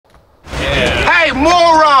Hey,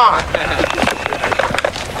 moron!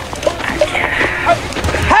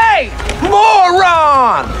 Hey,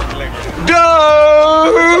 moron!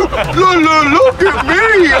 Duh! Look at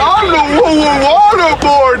me! I'm the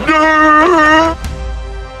waterboard, dude!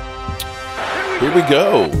 Here we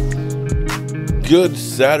go. Good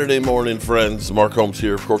Saturday morning, friends. Mark Holmes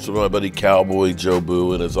here, of course, with my buddy Cowboy Joe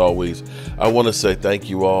Boo. And as always, I want to say thank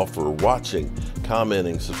you all for watching,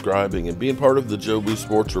 commenting, subscribing, and being part of the Joe Boo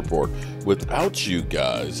Sports Report. Without you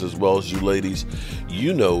guys, as well as you ladies,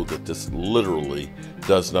 you know that this literally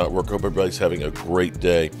does not work. Hope everybody's having a great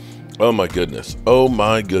day. Oh my goodness. Oh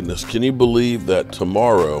my goodness. Can you believe that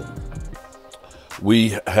tomorrow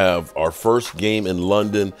we have our first game in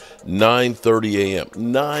London, 9:30 a.m.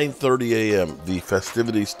 9:30 a.m. The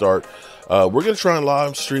festivities start. We're going to try and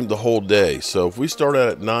live stream the whole day. So if we start out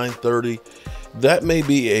at 9:30, that may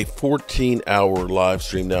be a 14-hour live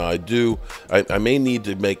stream. Now, I may need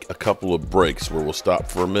to make a couple of breaks where we'll stop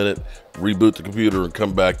for a minute, reboot the computer, and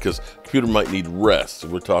come back because the computer might need rest.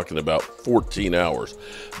 We're talking about 14 hours.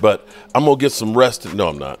 But I'm going to get some rest. No,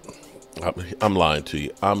 I'm not. I'm lying to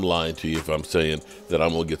you. I'm lying to you if I'm saying that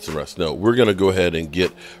I'm going to get some rest. No, we're going to go ahead and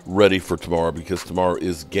get ready for tomorrow because tomorrow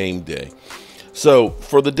is game day. So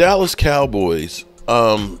for the Dallas Cowboys,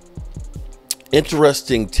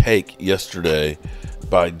 interesting take yesterday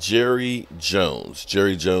by Jerry Jones.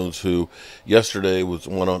 Jerry Jones, who yesterday was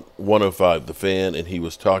on 105 The Fan, and he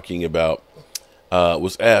was talking about,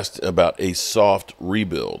 was asked about a soft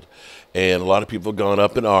rebuild. And a lot of people have gone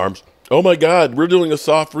up in arms. Oh my God, we're doing a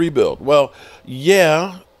soft rebuild. Well,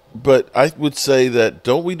 yeah, but I would say that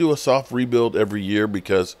don't we do a soft rebuild every year?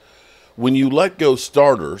 Because when you let go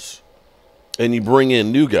starters and you bring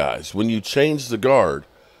in new guys, when you change the guard,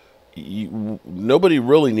 nobody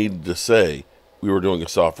really needed to say we were doing a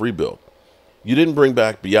soft rebuild. You didn't bring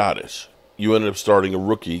back B.A.M. You ended up starting a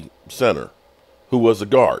rookie center who was a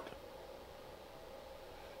guard.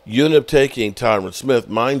 You end up taking Tyron Smith.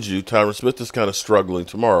 Mind you, Tyron Smith is kind of struggling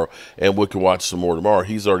tomorrow, and we can watch some more tomorrow.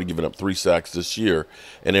 He's already given up 3 sacks this year,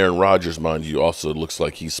 and Aaron Rodgers, mind you, also looks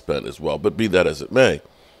like he's spent as well. But be that as it may,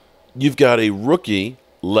 you've got a rookie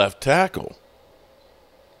left tackle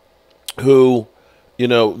who, you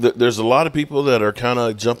know, there's a lot of people that are kind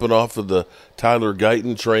of jumping off of the Tyler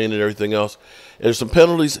Guyton train and everything else. There's some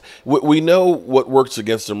penalties. We know what works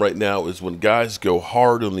against them right now is when guys go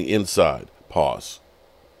hard on the inside. Pause.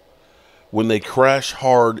 When they crash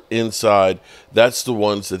hard inside, that's the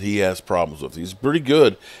ones that he has problems with. He's pretty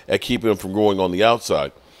good at keeping them from going on the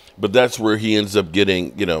outside, but that's where he ends up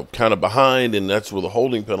getting, you know, kind of behind, and that's where the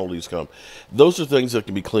holding penalties come. Those are things that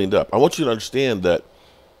can be cleaned up. I want you to understand that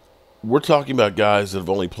we're talking about guys that have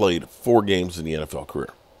only played 4 games in the NFL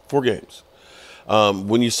career. 4 games.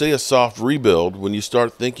 When you say a soft rebuild, when you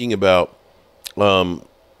start thinking about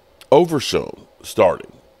Overshown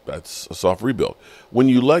starting, that's a soft rebuild. When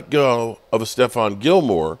you let go of a Stephon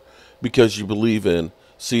Gilmore because you believe in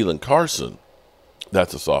Ceylon Carson,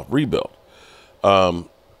 that's a soft rebuild.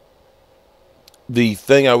 The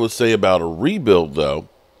thing I would say about a rebuild, though,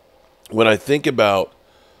 when I think about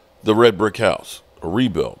the red brick house, a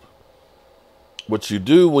rebuild, what you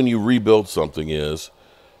do when you rebuild something is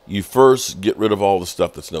you first get rid of all the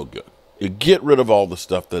stuff that's no good. You get rid of all the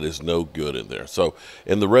stuff that is no good in there. So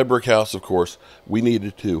in the red brick house, of course, we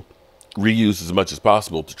needed to reuse as much as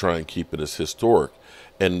possible to try and keep it as historic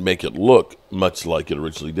and make it look much like it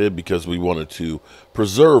originally did because we wanted to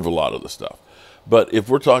preserve a lot of the stuff. But if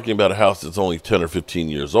we're talking about a house that's only 10 or 15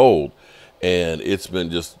 years old and it's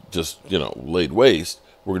been just you know, laid waste,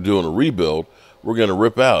 we're doing a rebuild. We're going to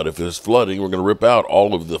rip out, if there's flooding, we're going to rip out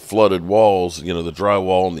all of the flooded walls, you know, the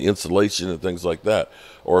drywall and the insulation and things like that.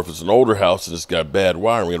 Or if it's an older house and it's got bad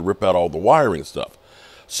wiring, we're going to rip out all the wiring stuff.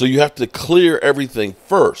 So you have to clear everything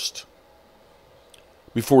first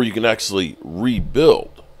before you can actually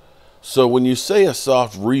rebuild. So when you say a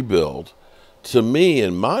soft rebuild, to me,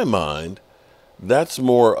 in my mind, that's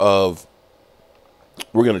more of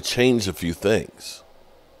we're going to change a few things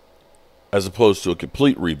as opposed to a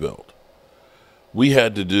complete rebuild. We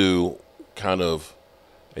had to do kind of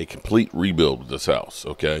a complete rebuild with this house,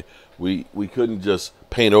 okay? We couldn't just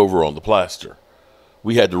paint over on the plaster.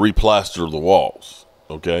 We had to replaster the walls,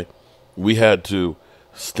 okay? We had to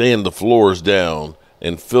stand the floors down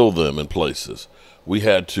and fill them in places. We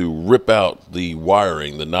had to rip out the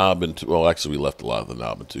wiring, the knob and tube. Well, actually, we left a lot of the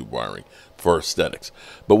knob and tube wiring for aesthetics.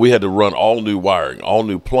 But we had to run all new wiring, all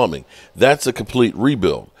new plumbing. That's a complete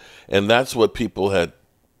rebuild. And that's what people had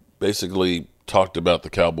basically talked about the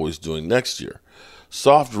Cowboys doing next year.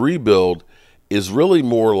 Soft rebuild is really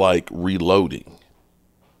more like reloading.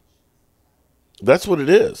 That's what it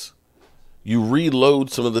is. You reload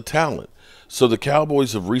some of the talent. So the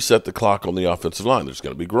Cowboys have reset the clock on the offensive line. There's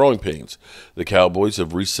going to be growing pains. The Cowboys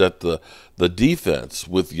have reset the defense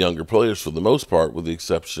with younger players for the most part, with the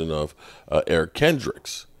exception of Eric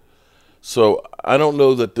Kendricks. So I don't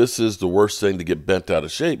know that this is the worst thing to get bent out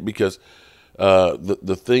of shape, because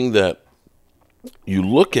the thing that you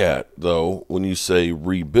look at, though, when you say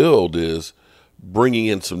rebuild is bringing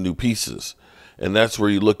in some new pieces. And that's where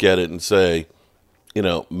you look at it and say,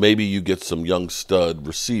 maybe you get some young stud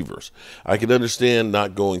receivers. I can understand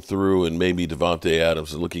not going through and maybe Devontae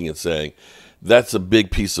Adams and looking and saying, that's a big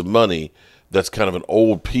piece of money. That's kind of an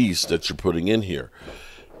old piece that you're putting in here.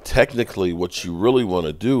 Technically, what you really want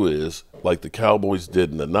to do is, like the Cowboys did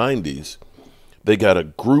in the 90s, they got a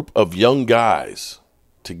group of young guys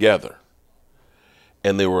together,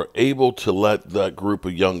 and they were able to let that group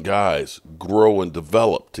of young guys grow and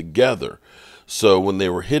develop together. So when they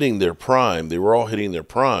were hitting their prime, they were all hitting their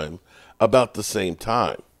prime about the same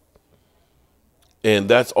time. And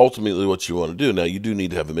that's ultimately what you want to do. Now, you do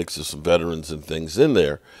need to have a mix of some veterans and things in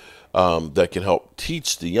there that can help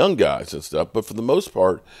teach the young guys and stuff. But for the most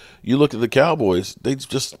part, you look at the Cowboys, they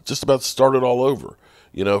just about started all over.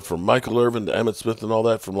 From Michael Irvin to Emmitt Smith and all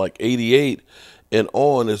that, from like 88 and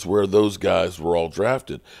on is where those guys were all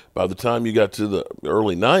drafted. By the time you got to the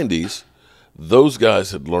early 90s, those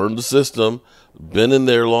guys had learned the system, been in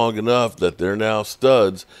there long enough that they're now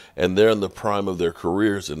studs, and they're in the prime of their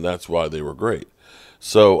careers, and that's why they were great.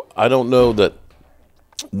 So I don't know that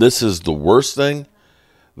this is the worst thing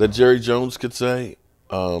that Jerry Jones could say,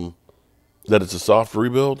 that it's a soft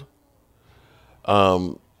rebuild.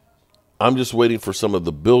 I'm just waiting for some of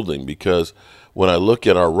the building, because when I look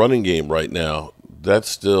at our running game right now, that's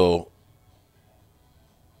still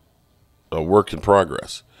a work in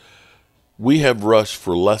progress. We have rushed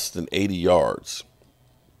for less than 80 yards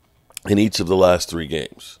in each of the last 3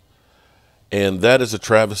 games. And that is a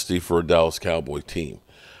travesty for a Dallas Cowboy team.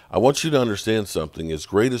 I want you to understand something. As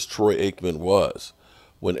great as Troy Aikman was,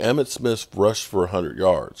 when Emmitt Smith rushed for 100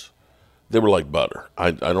 yards, they were like butter.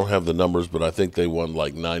 I don't have the numbers, but I think they won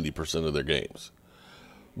like 90% of their games.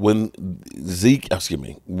 When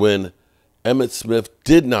Emmitt Smith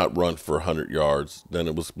did not run for 100 yards, then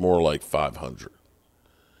it was more like 500.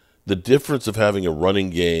 The difference of having a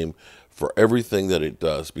running game for everything that it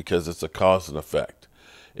does, because it's a cause and effect.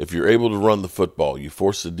 If you're able to run the football, you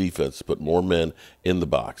force the defense to put more men in the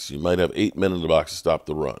box. You might have 8 men in the box to stop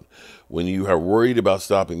the run. When you are worried about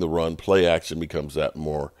stopping the run, play action becomes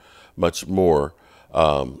much more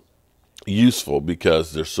useful,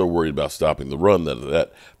 because they're so worried about stopping the run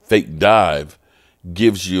that fake dive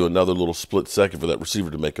gives you another little split second for that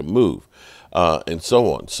receiver to make a move, and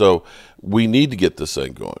so on. So we need to get this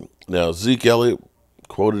thing going. Now, Zeke Elliott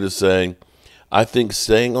quoted as saying, I think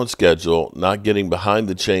staying on schedule, not getting behind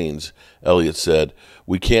the chains, Elliott said,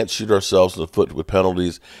 we can't shoot ourselves in the foot with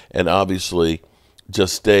penalties, and obviously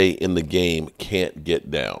just stay in the game, can't get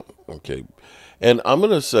down. Okay. And I'm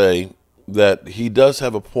going to say that he does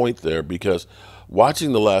have a point there, because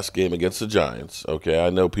watching the last game against the Giants, okay,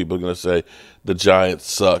 I know people are going to say the Giants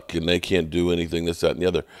suck and they can't do anything, this, that, and the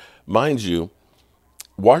other. Mind you,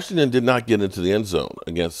 Washington did not get into the end zone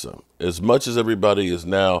against them. As much as everybody is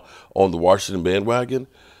now on the Washington bandwagon,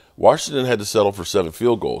 Washington had to settle for 7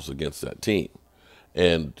 field goals against that team.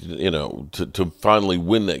 And, to finally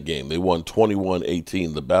win that game. They won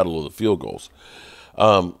 21-18, the battle of the field goals.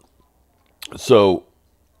 So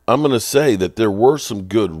I'm going to say that there were some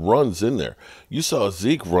good runs in there. You saw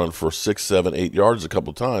Zeke run for 6, 7, 8 yards a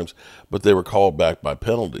couple times, but they were called back by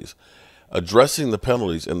penalties. Addressing the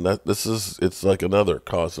penalties, and it's like another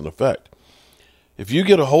cause and effect. If you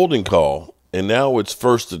get a holding call and now it's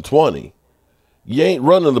 1st and 20, you ain't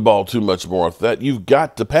running the ball too much more after that. You've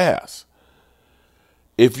got to pass.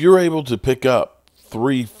 If you're able to pick up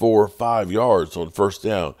 3, 4, 5 yards on 1st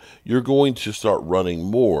down, you're going to start running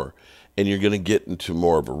more, and you're going to get into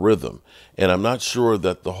more of a rhythm. And I'm not sure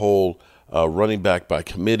that the whole running back by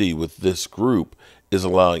committee with this group is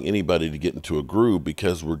allowing anybody to get into a groove,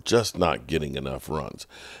 because we're just not getting enough runs.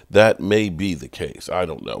 That may be the case. I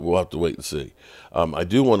don't know. We'll have to wait and see. I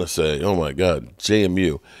do want to say, oh my God,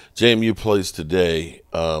 JMU. JMU plays today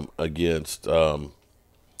against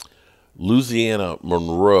Louisiana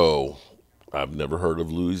Monroe. I've never heard of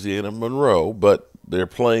Louisiana Monroe, but they're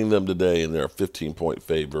playing them today, and they're a 15-point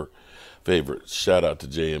favorite. Shout out to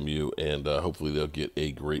JMU, and hopefully they'll get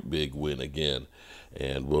a great big win again,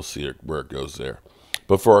 and we'll see where it goes there.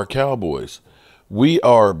 But for our Cowboys, we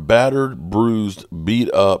are battered, bruised,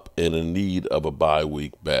 beat up, and in need of a bye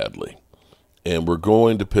week badly. And we're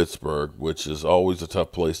going to Pittsburgh, which is always a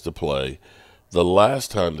tough place to play. The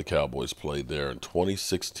last time the Cowboys played there in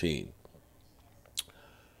 2016,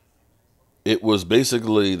 it was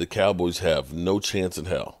basically the Cowboys have no chance in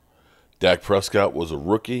hell. Dak Prescott was a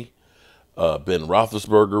rookie. Ben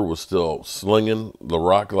Roethlisberger was still slinging the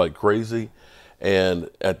rock like crazy. And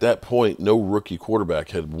at that point, no rookie quarterback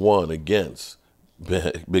had won against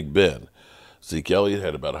Big Ben. Zeke Elliott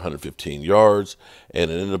had about 115 yards,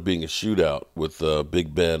 and it ended up being a shootout with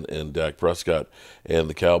Big Ben and Dak Prescott, and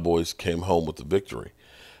the Cowboys came home with the victory.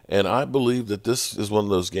 And I believe that this is one of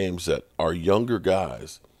those games that our younger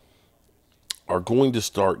guys are going to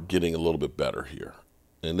start getting a little bit better here.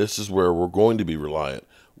 And this is where we're going to be reliant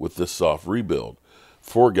with this soft rebuild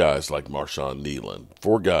for guys like Marshawn Nealon,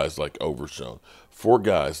 for guys like Overshown, for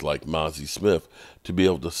guys like Mozzie Smith to be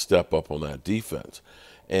able to step up on that defense.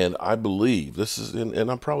 And I believe this is, and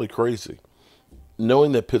I'm probably crazy,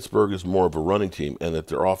 knowing that Pittsburgh is more of a running team and that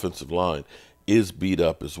their offensive line is beat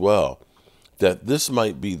up as well, that this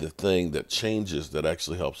might be the thing that changes that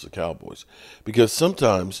actually helps the Cowboys. Because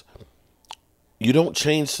sometimes you don't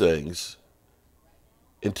change things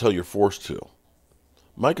until you're forced to.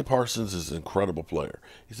 Micah Parsons is an incredible player.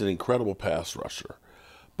 He's an incredible pass rusher.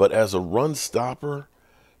 But as a run stopper,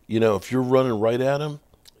 if you're running right at him,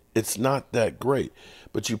 it's not that great.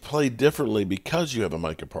 But you play differently because you have a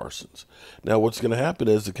Micah Parsons. Now, what's going to happen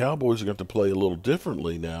is the Cowboys are going to play a little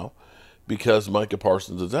differently now because Micah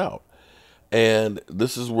Parsons is out. And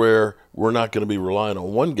this is where we're not going to be relying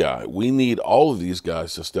on one guy. We need all of these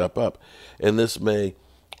guys to step up. And this may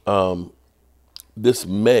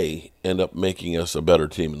end up making us a better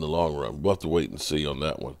team in the long run. We'll have to wait and see on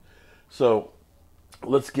that one. So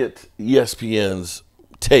let's get ESPN's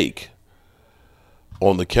take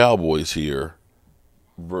on the Cowboys here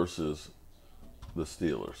versus the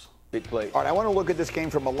Steelers. Big play. All right, I want to look at this game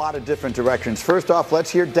from a lot of different directions. First off, let's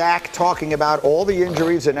hear Dak talking about all the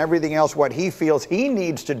injuries and everything else, what he feels he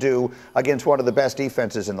needs to do against one of the best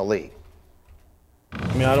defenses in the league.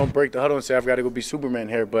 I mean, I don't break the huddle and say I've got to go be Superman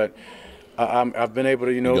here, but I've been able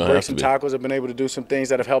to, break some tackles. I've been able to do some things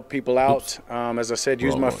that have helped people out. As I said,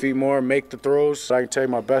 use my feet more, make the throws. I can tell you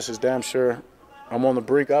my best is damn sure I'm on the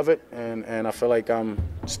brink of it, and I feel like I'm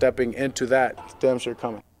stepping into that. It's damn sure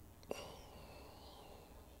coming.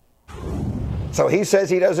 So he says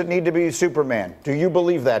he doesn't need to be Superman. Do you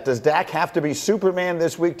believe that? Does Dak have to be Superman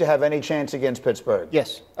this week to have any chance against Pittsburgh?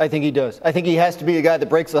 Yes, I think he does. I think he has to be a guy that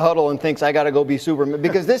breaks the huddle and thinks, I got to go be Superman.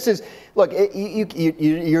 Because this is, look,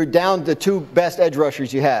 you're down the two best edge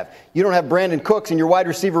rushers you have. You don't have Brandon Cooks, and your wide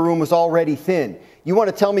receiver room is already thin. You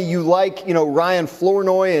want to tell me you like, Ryan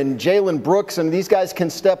Flournoy and Jalen Brooks and these guys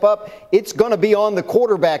can step up? It's going to be on the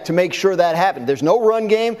quarterback to make sure that happens. There's no run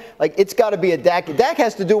game. It's got to be a Dak. Dak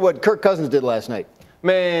has to do what Kirk Cousins did last night.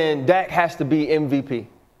 Man, Dak has to be MVP.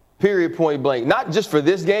 Period, point blank. Not just for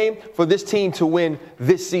this game, for this team to win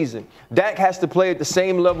this season. Dak has to play at the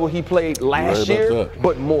same level he played last year,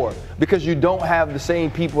 but more. Because you don't have the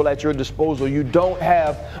same people at your disposal. You don't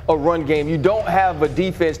have a run game. You don't have a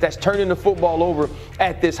defense that's turning the football over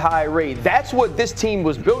at this high rate. That's what this team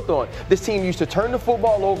was built on. This team used to turn the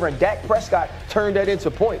football over, and Dak Prescott turned that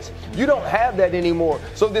into points. You don't have that anymore.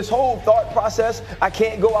 So this whole thought process, I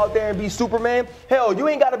can't go out there and be Superman. Hell, you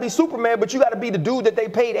ain't got to be Superman, but you got to be the dude that they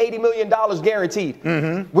paid $80 million guaranteed.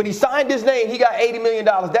 When he signed his name, he got $80 million.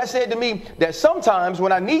 That said to me that sometimes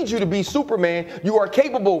when I need you to be Superman, you are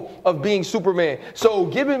capable of being Superman. So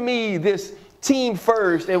giving me this team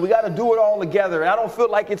first and we got to do it all together and I don't feel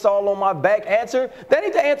like it's all on my back answer, that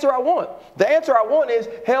ain't the answer I want. The answer I want is,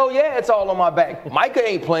 hell yeah, it's all on my back. Micah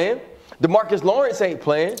ain't playing. DeMarcus Lawrence ain't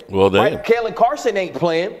playing. Well, right? Kalen Carson ain't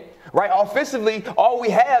playing. Right? Offensively, all we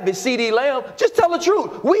have is CeeDee Lamb. Just tell the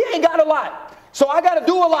truth. We ain't got a lot. So I got to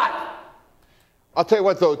do a lot. I'll tell you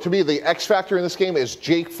what, though, to me, the X factor in this game is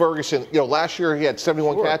Jake Ferguson. Last year he had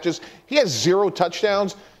 71 catches. He has 0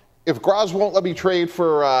 touchdowns. If Graz won't let me trade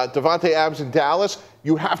for Devontae Adams in Dallas,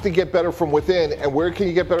 you have to get better from within. And where can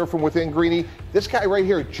you get better from within, Greeny? This guy right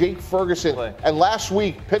here, Jake Ferguson. And last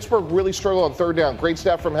week, Pittsburgh really struggled on third down. Great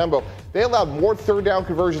stat from Hembo. They allowed more third down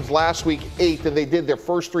conversions last week, 8, than they did their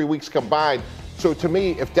first 3 weeks combined. So to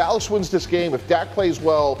me, if Dallas wins this game, if Dak plays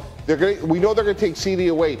well, we know they're going to take CD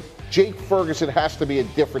away. Jake Ferguson has to be a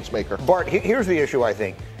difference maker. Bart, here's the issue, I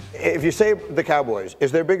think. If you say the Cowboys,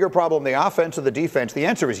 is their bigger problem the offense or the defense? The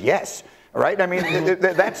answer is yes. Right? I mean,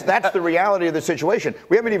 that's the reality of the situation.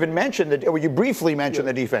 We haven't even mentioned you briefly mentioned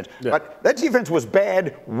the defense. But that defense was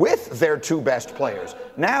bad with their 2 best players.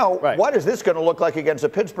 Now, what is this going to look like against a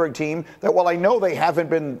Pittsburgh team that, while I know they haven't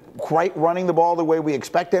been quite running the ball the way we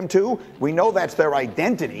expect them to, we know that's their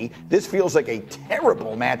identity. This feels like a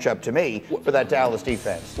terrible matchup to me for that Dallas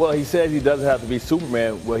defense. Well, he says he doesn't have to be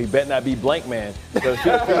Superman. Well, he better not be Blank Man. Because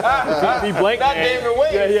if he Blank Man, David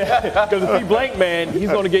Wayne. Because if he Blank Man, he's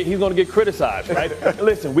going to get criticized, right?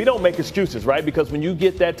 Listen, we don't make excuses, right? Because when you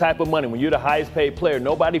get that type of money, when you're the highest paid player,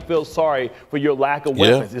 nobody feels sorry for your lack of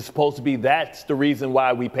weapons. It's supposed to be that's the reason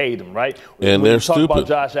why we paid them, right? And when they're we talk stupid. about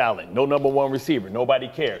Josh Allen, no number one receiver. Nobody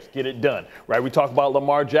cares. Get it done, right? We talk about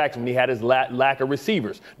Lamar Jackson when he had his lack of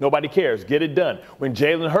receivers. Nobody cares. Get it done. When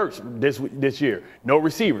Jalen Hurts this year, no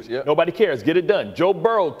receivers. Nobody cares. Get it done. Joe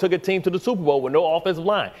Burrow took a team to the Super Bowl with no offensive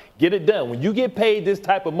line. Get it done. When you get paid this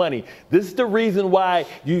type of money, this is the reason why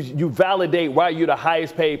you validate why you're the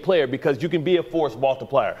highest paid player, because you can be a force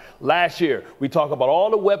multiplier. Last year, we talk about all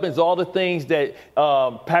the weapons, all the things that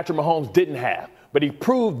Patrick Mahomes didn't have. But he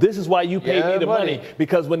proved this is why you paid me the money,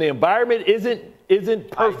 because when the environment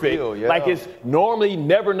isn't perfect, Ideal, like it's normally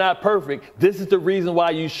never not perfect, this is the reason why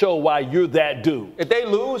you show why you're that dude. If they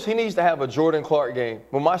lose, he needs to have a Jordan Clark game.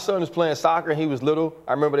 When my son was playing soccer and he was little,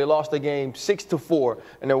 I remember they lost the game 6-4,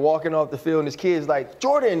 and they're walking off the field, and his kid's like,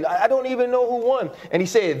 Jordan, I don't even know who won. And he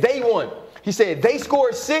said, they won. He said, they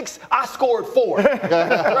scored 6, I scored 4. Right? You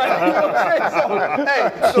know what I'm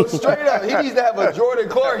saying? So straight up, he needs to have a Jordan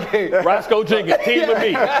Clark game. Roscoe Jenkins, team of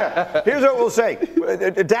me. Here's what we'll say.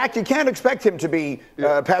 Dak, you can't expect him to be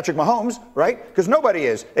Patrick Mahomes, right? Because nobody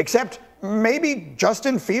is, except maybe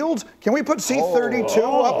Justin Fields. Can we put C32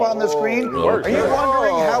 up on the screen? Are you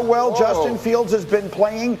wondering how well Justin Fields has been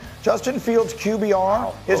playing? Justin Fields'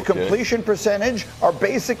 QBR, his completion percentage are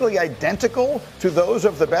basically identical to those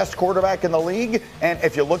of the best quarterback in the league. And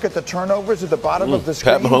if you look at the turnovers at the bottom of the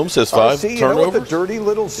screen, Pat Mahomes has 5 turnovers. You know what the dirty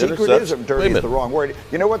little secret is? Dirty is the wrong word.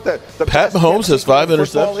 You know what the Pat Mahomes has 5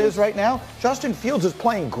 interceptions is right now? Justin Fields is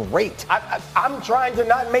playing great. I'm trying to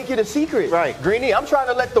not make it a secret. Right. Greeny, I'm trying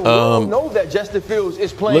to let the world know that Justin Fields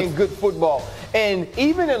is playing good football. And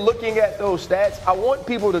even in looking at those stats, I want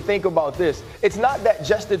people to think about this. It's not that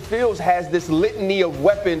Justin Fields has this litany of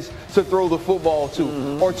weapons to throw the football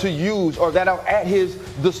to or to use or that are at his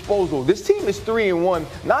disposal. This team is 3-1,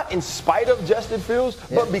 not in spite of Justin Fields,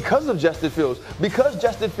 but because of Justin Fields. Because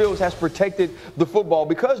Justin Fields has protected the football.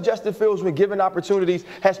 Because Justin Fields, when given opportunities,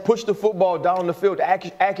 has pushed the football down the field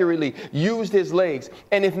accurately, used his legs.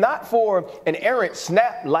 And if not for an errant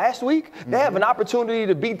snap last week, they have an opportunity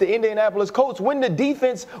to beat the Indianapolis Colts when the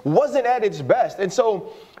defense wasn't at its best. And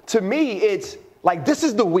so, to me, it's like this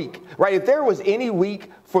is the week, right? If there was any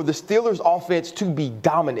week for the Steelers offense to be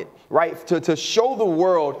dominant, right? To show the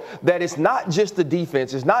world that it's not just the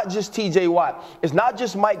defense, it's not just TJ Watt, it's not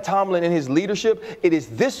just Mike Tomlin and his leadership. It is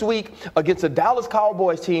this week against a Dallas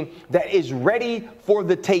Cowboys team that is ready for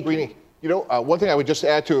the taking. You know, one thing I would just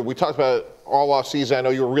add to it, we talked about it all off season. I know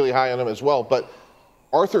you were really high on him as well, but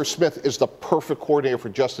Arthur Smith is the perfect coordinator for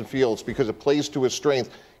Justin Fields because it plays to his strength.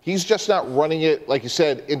 He's just not running it, like you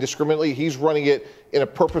said, indiscriminately. He's running it in a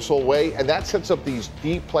purposeful way, and that sets up these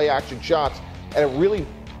deep play-action shots, and it really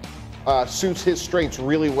suits his strengths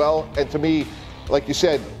really well. And to me, like you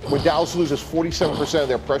said, when Dallas loses 47% of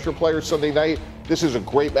their pressure players Sunday night, this is a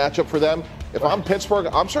great matchup for them. If I'm Pittsburgh,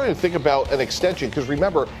 I'm starting to think about an extension because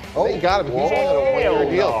remember, they got him. He's only on a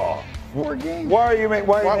one-year deal. 4 games. Why are you making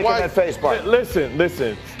that face, Bart?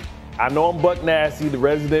 Listen. I know I'm Buck Nasty, the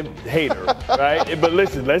resident hater, right? But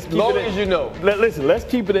listen, let's keep long it in, as you know. Listen, let's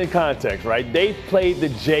keep it in context, right? They've played the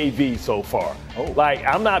JV so far. Like,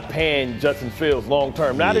 I'm not paying Justin Fields long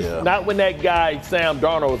term. Not when that guy Sam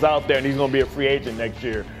Darnold is out there and he's going to be a free agent next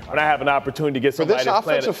year. When I have an opportunity to get somebody for this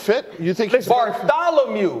offensive fit, you think?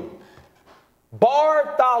 Bartholomew.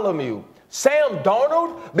 Sam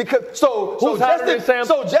Darnold, because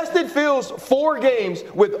Justin Fields 4 games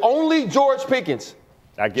with only George Pickens.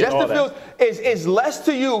 Justin Fields is less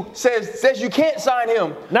to you, says you can't sign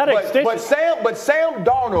him. But Sam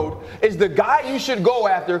Darnold is the guy you should go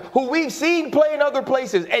after, who we've seen play in other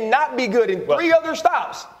places and not be good in 3 other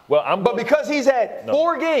stops. But because he's had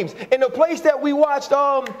 4 games in a place that we watched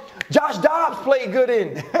Josh Dobbs play good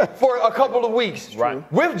in for a couple of weeks. Right.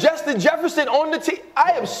 With Justin Jefferson on the team.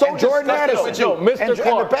 I am so disgusted with you. Mr. Clark.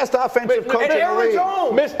 And the best offensive coach in the league.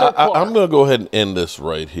 Mr. Clark. I'm going to go ahead and end this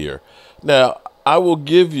right here. Now, I will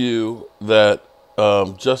give you that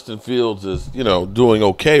Justin Fields is, doing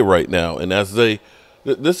okay right now. And as this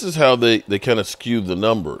is how they kind of skew the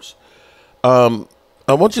numbers. I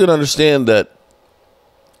want you to understand that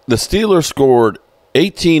the Steelers scored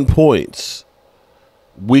 18 points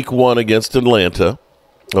week 1 against Atlanta,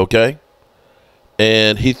 okay?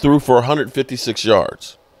 And he threw for 156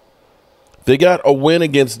 yards. They got a win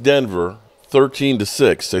against Denver,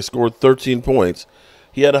 13-6. They scored 13 points.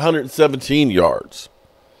 He had 117 yards.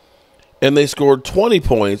 And they scored 20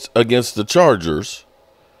 points against the Chargers,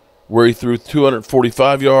 where he threw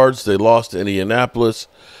 245 yards. They lost to Indianapolis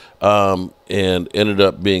and ended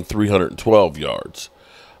up being 312 yards.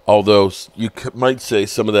 although you might say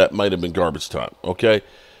some of that might have been garbage time, okay?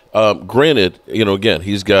 Granted, again,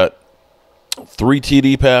 he's got 3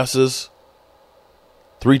 TD passes,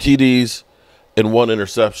 3 TDs, and 1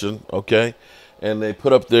 interception, okay? And they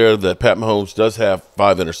put up there that Pat Mahomes does have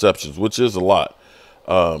 5 interceptions, which is a lot.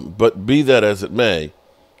 But be that as it may,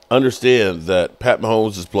 understand that Pat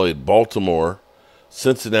Mahomes has played Baltimore,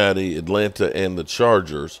 Cincinnati, Atlanta, and the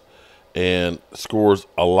Chargers, and scores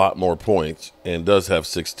a lot more points and does have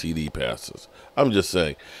 6 TD passes. I'm just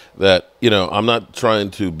saying that, I'm not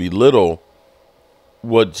trying to belittle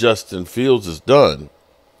what Justin Fields has done,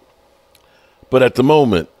 but at the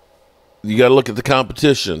moment, you got to look at the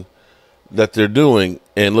competition that they're doing,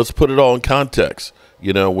 and let's put it all in context.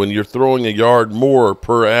 When you're throwing a yard more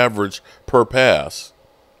per average per pass,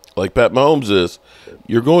 like Pat Mahomes is,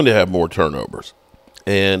 you're going to have more turnovers.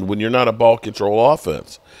 And when you're not a ball control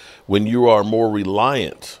offense, when you are more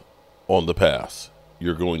reliant on the pass,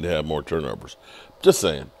 you're going to have more turnovers. Just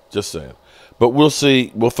saying. But we'll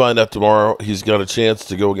see. We'll find out tomorrow. He's got a chance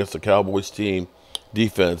to go against the Cowboys team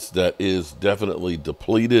defense that is definitely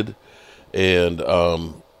depleted. And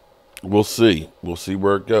we'll see. We'll see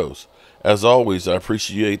where it goes. As always, I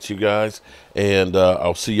appreciate you guys. And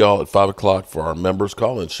I'll see y'all at 5 o'clock for our members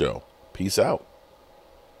call-in show. Peace out.